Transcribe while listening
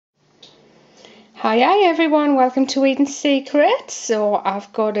Hi everyone, welcome to Eden Secrets. So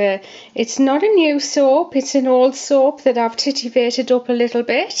I've got it's not a new soap, it's an old soap that I've titivated up a little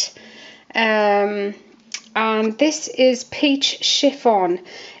bit. And this is Peach Chiffon.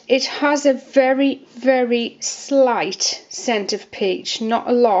 It has a very, very slight scent of peach, not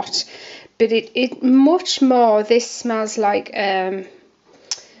a lot, but it much more, this smells like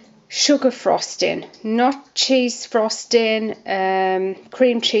sugar frosting, not cheese frosting,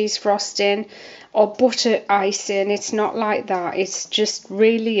 cream cheese frosting or butter icing. It's not like that. It's just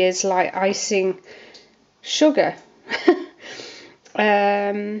really is like icing sugar.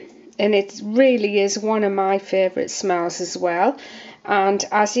 And it really is one of my favourite smells as well. And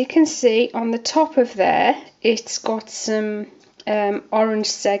as you can see on the top of there, it's got some orange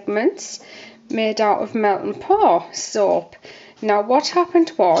segments made out of melt and pour soap. Now what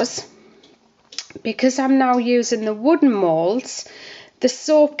happened was, because I'm now using the wooden moulds, the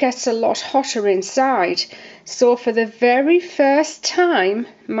soap gets a lot hotter inside. So for the very first time,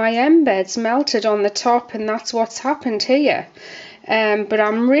 my embeds melted on the top, and that's what's happened here. But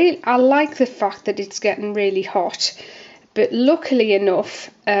I like the fact that it's getting really hot. But luckily enough,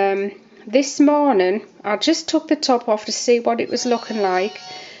 this morning I just took the top off to see what it was looking like,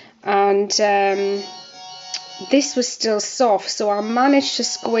 and this was still soft, so I managed to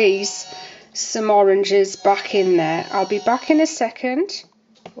squeeze some oranges back in there. I'll be back in a second.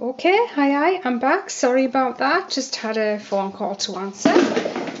 Okay, hi, I'm back. Sorry about that, just had a phone call to answer.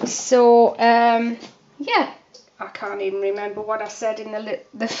 So yeah, I can't even remember what I said in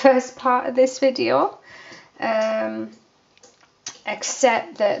the first part of this video,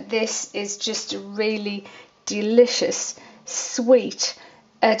 except that this is just a really delicious, sweet,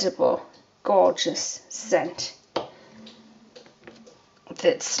 edible, gorgeous scent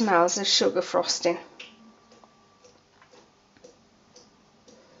that smells of sugar frosting,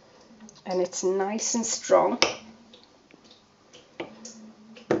 and it's nice and strong.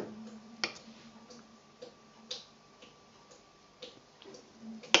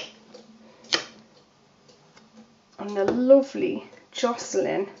 And the lovely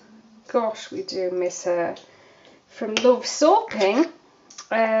Jocelyn, gosh, we do miss her, from Love Soaping,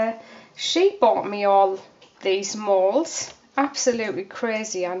 she bought me all these moulds. Absolutely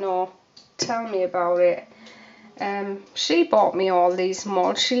crazy, I know. Tell me about it. She bought me all these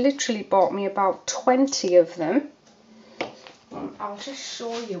molds. She literally bought me about 20 of them. I'll just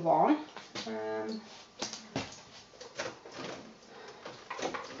show you one.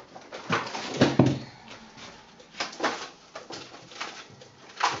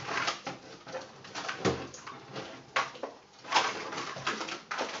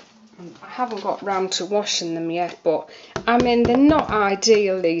 I haven't got round to washing them yet, but I mean, they're not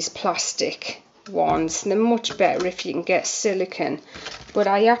ideal, these plastic ones. They're much better if you can get silicone, but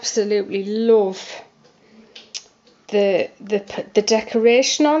I absolutely love the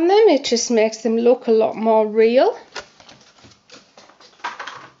decoration on them. It just makes them look a lot more real,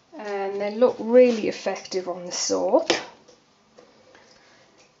 and they look really effective on the soap.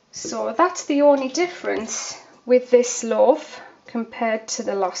 So that's the only difference with this love compared to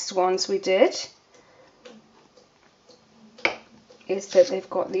the last ones we did, is that they've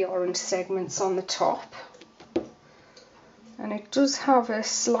got the orange segments on the top, and it does have a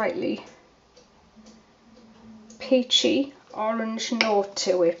slightly peachy orange note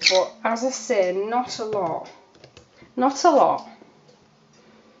to it, but as I say, not a lot. Not a lot.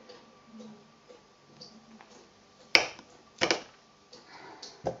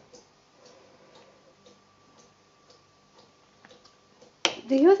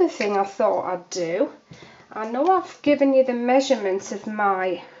 The other thing I thought I'd do, I know I've given you the measurements of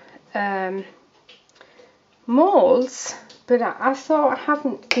my moulds, but I thought I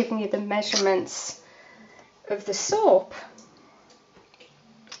haven't given you the measurements of the soap.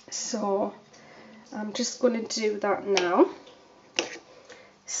 So I'm just going to do that now.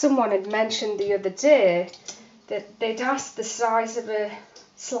 Someone had mentioned the other day that they'd asked the size of a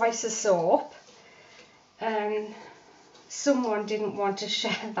slice of soap, and someone didn't want to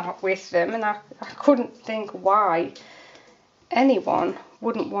share that with them, and I couldn't think why anyone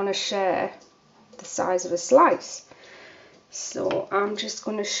wouldn't want to share the size of a slice. So I'm just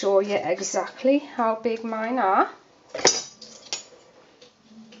going to show you exactly how big mine are.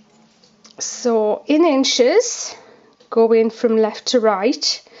 So in inches, going from left to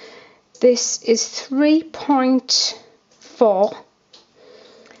right, this is 3.4,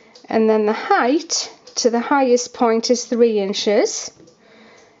 and then the height to the highest point is 3 inches,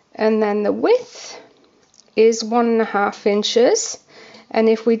 and then the width is 1.5 inches, and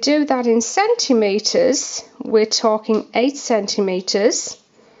if we do that in centimeters, we're talking 8 centimeters,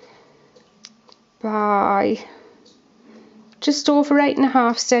 by just over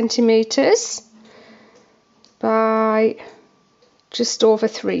 8.5 centimetres by just over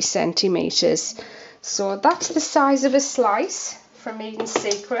 3 centimetres. So that's the size of a slice from Eden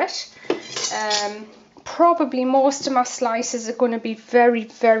Secret. Probably most of my slices are going to be very,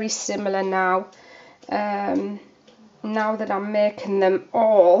 very similar now. Now that I'm making them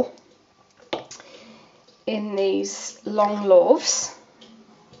all in these long loaves.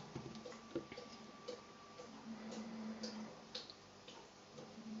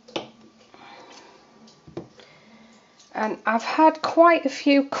 And I've had quite a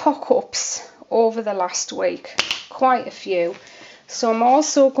few cock-ups over the last week, quite a few. So I'm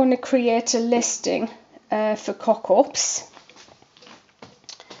also going to create a listing for cock-ups,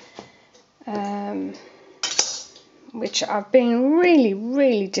 which I've been really,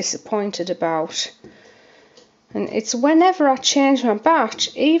 really disappointed about. And it's whenever I change my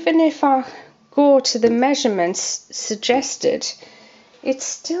batch, even if I go to the measurements suggested, it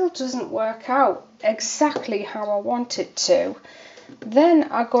still doesn't work out exactly how I want it to. Then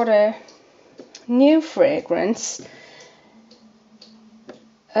I got a new fragrance.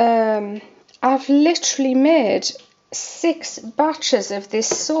 I've literally made 6 batches of this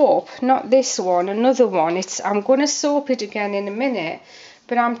soap, not this one, another one. I'm going to soap it again in a minute,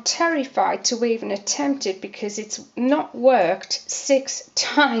 but I'm terrified to even attempt it because it's not worked 6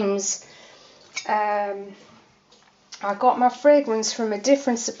 times. I got my fragrance from a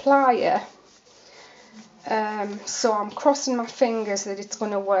different supplier, so I'm crossing my fingers that it's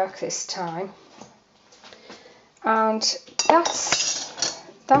going to work this time. And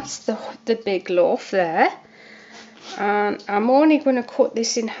that's the big loaf there, and I'm only going to cut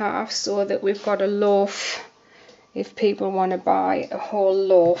this in half so that we've got a loaf. If people want to buy a whole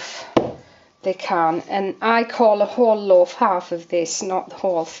loaf, they can. And I call a whole loaf half of this, not the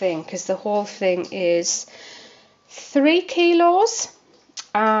whole thing, because the whole thing is 3 kilos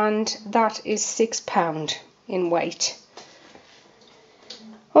and that is £6 in weight.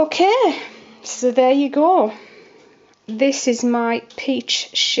 Okay, so there you go. This is my peach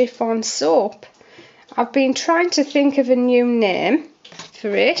chiffon soap. I've been trying to think of a new name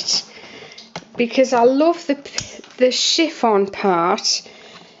for it because I love the chiffon part,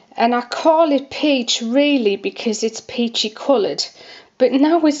 and I call it peach really because it's peachy coloured, but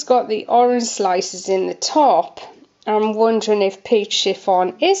now it's got the orange slices in the top. I'm wondering if peach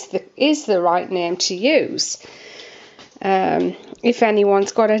chiffon is the right name to use. If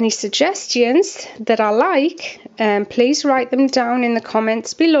anyone's got any suggestions that I like, please write them down in the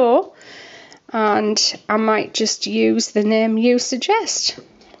comments below, and I might just use the name you suggest.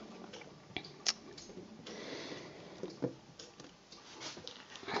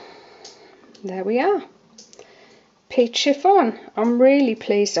 There we are. Peach chiffon. I'm really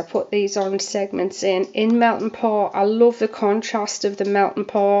pleased I put these orange segments in melt and pour. I love the contrast of the melt and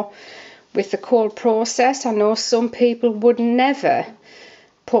pour with the cold process. I know some people would never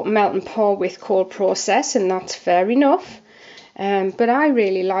put melt and pour with cold process, and that's fair enough, but I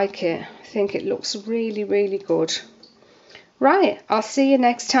really like it. I think it looks really, really good. Right, I'll see you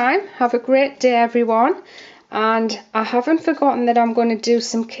next time. Have a great day, everyone. And I haven't forgotten that I'm going to do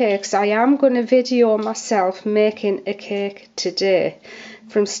some cakes. I am going to video myself making a cake today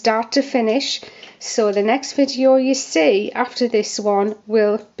from start to finish. So the next video you see after this one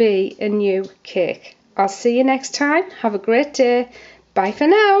will be a new cake. I'll see you next time. Have a great day. Bye for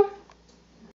now.